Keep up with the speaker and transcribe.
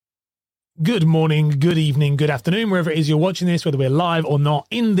Good morning, good evening, good afternoon, wherever it is you're watching this, whether we're live or not.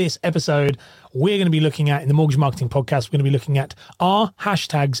 In this episode, we're going to be looking at, in the Mortgage Marketing Podcast, we're going to be looking at, are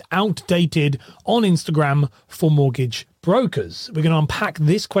hashtags outdated on Instagram for mortgage brokers? We're going to unpack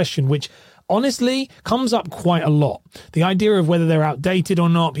this question, which honestly comes up quite a lot. The idea of whether they're outdated or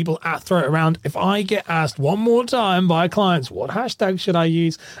not, people throw it around. If I get asked one more time by clients, what hashtag should I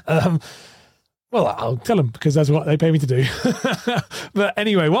use? Well, I'll tell them because that's what they pay me to do. But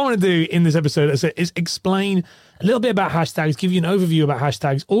anyway, what I want to do in this episode is explain a little bit about hashtags, give you an overview about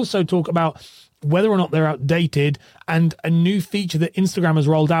hashtags, also talk about whether or not they're outdated and a new feature that Instagram has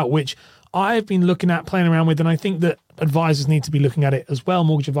rolled out, which I've been looking at, playing around with, and I think that advisors need to be looking at it as well.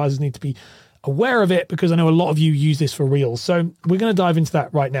 Mortgage advisors need to be aware of it because I know a lot of you use this for Reels. So we're going to dive into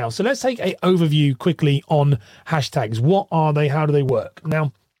that right now. So let's take an overview quickly on hashtags. What are they? How do they work?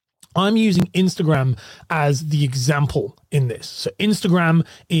 Now, I'm using Instagram as the example in this. So Instagram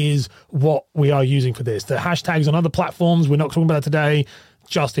is what we are using for this. The hashtags on other platforms, we're not talking about that today,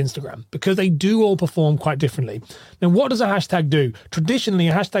 just Instagram, because they do all perform quite differently. Now, what does a hashtag do? Traditionally,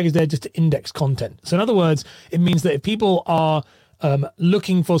 a hashtag is there just to index content. So in other words, it means that if people are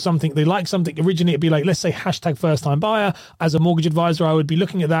looking for something, they like something, originally it'd be like, let's say hashtag first time buyer. As a mortgage advisor, I would be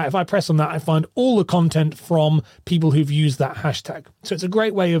looking at that. If I press on that, I find all the content from people who've used that hashtag. So it's a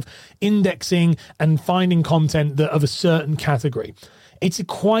great way of indexing and finding content that of a certain category. It's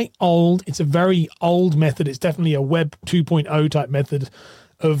quite old. It's a very old method. It's definitely a web 2.0 type method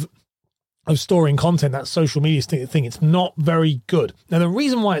of storing content, that social media thing. It's not very good. Now, the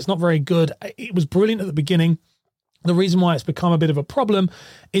reason why it's not very good, it was brilliant at the beginning. The reason why it's become a bit of a problem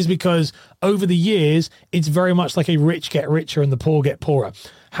is because over the years, it's very much like a rich get richer and the poor get poorer.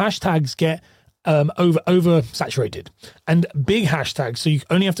 Hashtags get oversaturated, and big hashtags. So you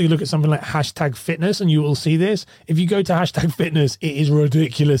only have to look at something like hashtag fitness and you will see this. If you go to hashtag fitness, it is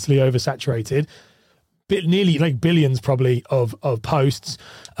ridiculously oversaturated. Nearly like billions probably of posts.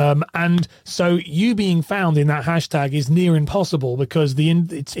 And so you being found in that hashtag is near impossible because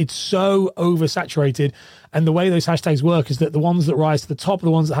it's so oversaturated. And the way those hashtags work is that the ones that rise to the top are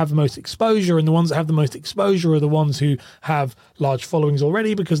the ones that have the most exposure, and the ones that have the most exposure are the ones who have large followings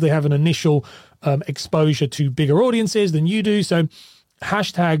already because they have an initial exposure to bigger audiences than you do. So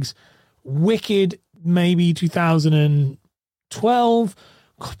hashtags, wicked, maybe 2012,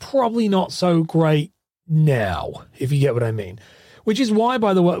 probably not so great now, if you get what I mean. Which is why,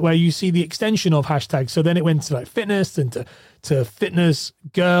 by the way, you see the extension of hashtags. So then it went to like fitness and to fitness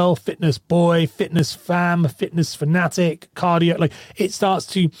girl, fitness boy, fitness fam, fitness fanatic, cardio. Like it starts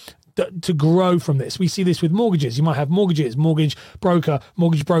to grow from this. We see this with mortgages. You might have mortgages, mortgage broker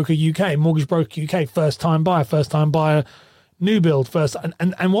UK, mortgage broker UK, first time buyer, new build first.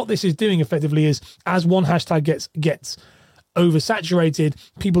 And what this is doing effectively is, as one hashtag gets oversaturated,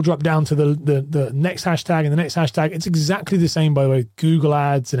 people drop down to the next hashtag and the next hashtag. It's exactly the same, by the way. Google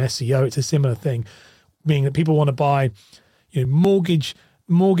ads and SEO, it's a similar thing, meaning that people want to buy, mortgage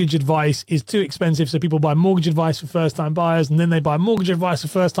advice is too expensive, so people buy mortgage advice for first time buyers, and then they buy mortgage advice for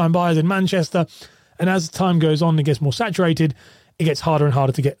first time buyers in Manchester. And as time goes on, it gets more saturated, it gets harder and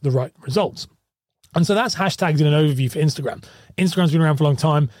harder to get the right results. And so that's hashtags in an overview for Instagram. Instagram's been around for a long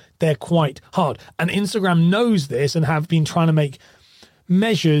time. They're quite hard. And Instagram knows this and have been trying to make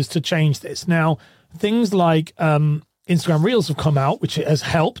measures to change this. Now, things like Instagram Reels have come out, which has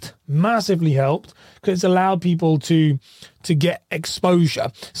helped, massively helped, because it's allowed people to get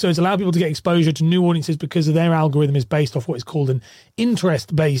exposure. So it's allowed people to get exposure to new audiences because their algorithm is based off what is called an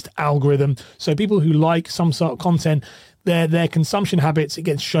interest-based algorithm. So people who like some sort of content, their consumption habits, it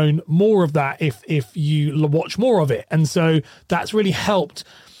gets shown more of that if you watch more of it. And so that's really helped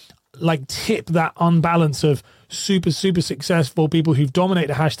like tip that unbalance of super successful people who've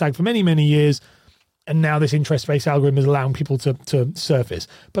dominated a hashtag for many, many years. And now this interest-based algorithm is allowing people to surface.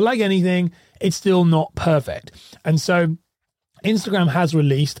 But like anything, it's still not perfect. And so Instagram has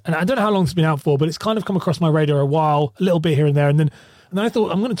released, and I don't know how long it's been out for, but it's kind of come across my radar a while, a little bit here and there. And then I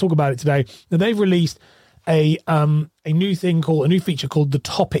thought I'm going to talk about it today. Now they've released a new feature called the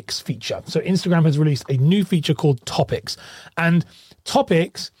Topics feature. So Instagram has released a new feature called Topics, and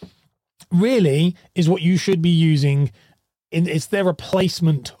Topics really is what you should be using. It's their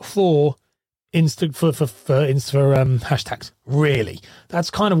replacement for hashtags. Really, that's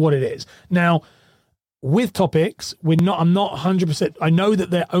kind of what it is. Now, with Topics, I'm not 100%. I know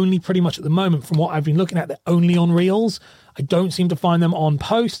that they're only pretty much at the moment, from what I've been looking at, they're only on Reels. I don't seem to find them on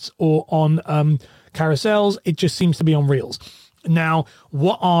posts or on carousels. It just seems to be on Reels. Now,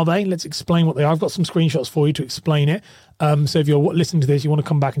 what are they? Let's explain what they are. I've got some screenshots for you to explain it. So if you're listening to this, you want to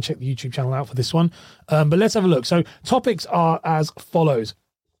come back and check the YouTube channel out for this one. But let's have a look. So Topics are as follows.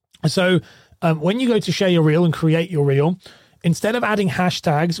 So when you go to share your reel and create your reel, instead of adding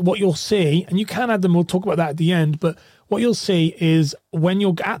hashtags, what you'll see, and you can add them, we'll talk about that at the end, but what you'll see is when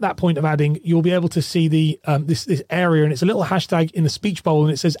you're at that point of adding, you'll be able to see the this area, and it's a little hashtag in the speech bubble,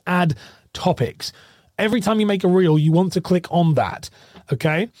 and it says add topics. Every time you make a reel, you want to click on that,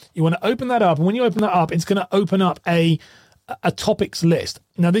 okay? You want to open that up, and when you open that up, it's going to open up a topics list.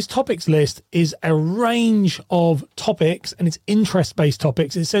 Now, this topics list is a range of topics, and it's interest-based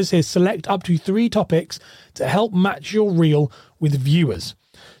topics. It says here, select up to 3 topics to help match your reel with viewers.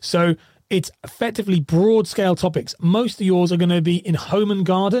 So it's effectively broad-scale topics. Most of yours are going to be in home and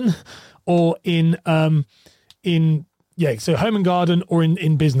garden, or in home and garden, or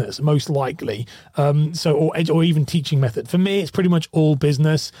in business, most likely. Or even teaching method. For me, it's pretty much all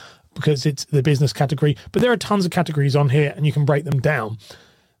business, because it's the business category, but there are tons of categories on here and you can break them down.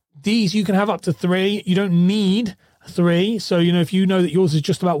 These you can have up to 3. You don't need 3. So, if you know that yours is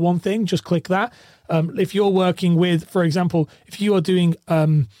just about one thing, just click that. If you're working with, for example, if you are doing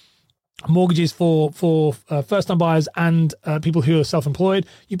mortgages for first-time buyers and people who are self-employed,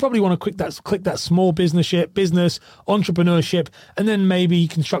 you probably want to click that small business, entrepreneurship, and then maybe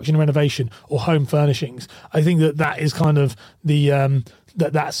construction and renovation or home furnishings. I think that is kind of the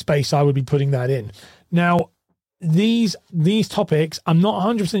that space I would be putting that in. Now, these topics, I'm not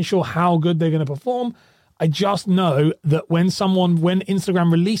 100% sure how good they're going to perform. I just know that when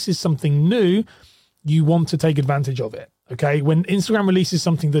Instagram releases something new, you want to take advantage of it. Okay, when Instagram releases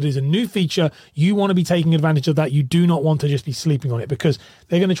something that is a new feature, you want to be taking advantage of that. You do not want to just be sleeping on it, because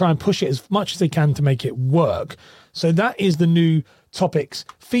they're going to try and push it as much as they can to make it work. So that is the new topics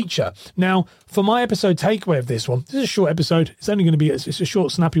feature. Now, for my episode takeaway of this one, this is a short episode. It's only going to be it's a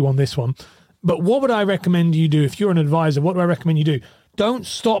short, snappy one, this one. But what would I recommend you do if you're an advisor? What do I recommend you do? Don't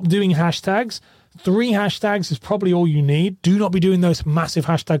stop doing hashtags. 3 hashtags is probably all you need. Do not be doing those massive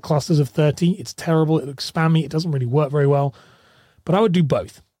hashtag clusters of 30. It's terrible. It looks spammy. It doesn't really work very well. But I would do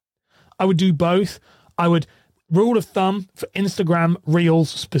both. I would, rule of thumb for Instagram Reels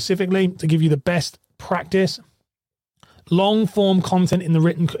specifically, to give you the best practice, long form content in the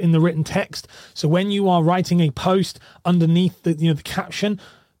written text. So when you are writing a post underneath the caption,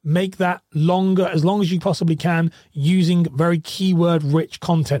 make that longer, as long as you possibly can, using very keyword rich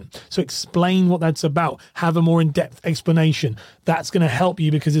content. So explain what that's about, have a more in-depth explanation. That's going to help you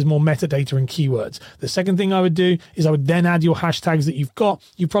because there's more metadata and keywords. The second thing I would do is I would then add your hashtags that you've got.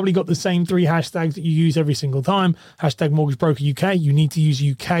 You've probably got the same 3 hashtags that you use every single time. Hashtag Mortgage Broker UK. You need to use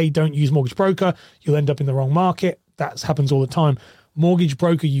UK. Don't use Mortgage Broker. You'll end up in the wrong market. That happens all the time. Mortgage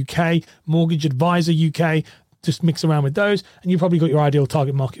Broker UK, Mortgage Advisor UK. Just mix around with those, and you've probably got your ideal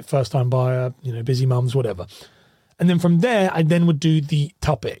target market, first-time buyer, busy mums, whatever. And then from there, I then would do the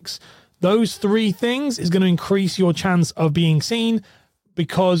topics. Those 3 things is going to increase your chance of being seen,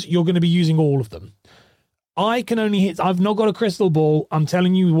 because you're going to be using all of them. I've not got a crystal ball. I'm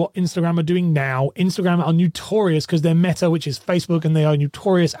telling you what Instagram are doing now. Instagram are notorious, because they're Meta, which is Facebook, and they are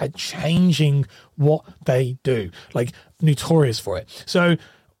notorious at changing what they do. Like, notorious for it. So,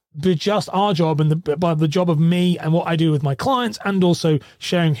 but just our job and the job of me and what I do with my clients, and also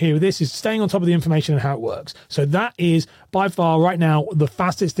sharing here with this, is staying on top of the information and how it works. So that is by far right now the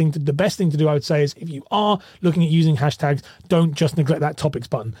best thing to do, I would say, is if you are looking at using hashtags, don't just neglect that topics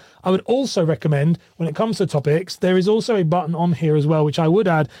button. I would also recommend, when it comes to topics, there is also a button on here as well, which I would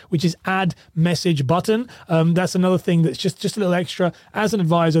add, which is add message button. That's another thing that's just a little extra. As an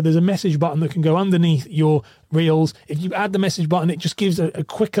advisor, there's a message button that can go underneath your reels. If you add the message button, it just gives a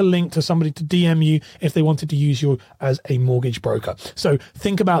quicker link to somebody to DM you if they wanted to use you as a mortgage broker. So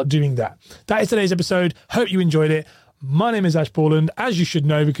think about doing that. That is today's episode. Hope you enjoyed it. My name is Ash Borland, as you should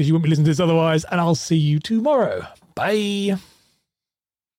know, because you wouldn't be listening to this otherwise, and I'll see you tomorrow. Bye.